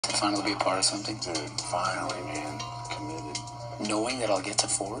finally be a part of something. Dude, finally, man. Committed. Knowing that I'll get to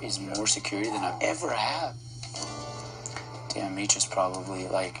 4 is more security than I've ever had. Yeah, Meech is probably,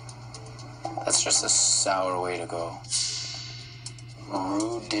 like, that's just a sour way to go.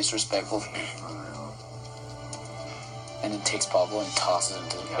 Rude, disrespectful. And then takes Pablo and tosses him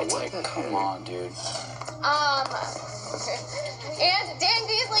to the It's like, come on, dude. And Dan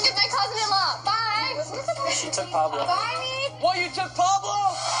Giesling is my cousin-in-law. Bye. She took Pablo. Bye, Meech. What, you took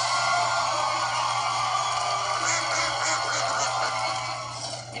Pablo?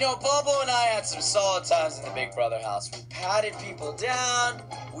 You know, Pablo and I had some solid times at the Big Brother house. We patted people down,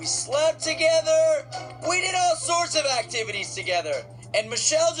 we slept together, we did all sorts of activities together. And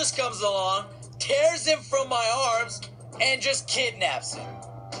Michelle just comes along, tears him from my arms, and just kidnaps him.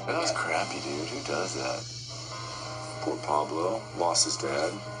 That was crappy, dude. Who does that? Poor Pablo. Lost his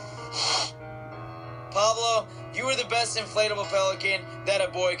dad. Pablo, you were the best inflatable pelican that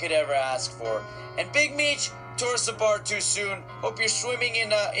a boy could ever ask for. And Big Meech tore us apart too soon. Hope you're swimming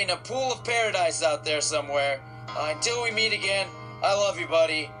in a pool of paradise out there somewhere. Until we meet again, I love you,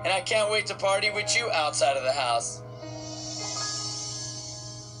 buddy. And I can't wait to party with you outside of the house.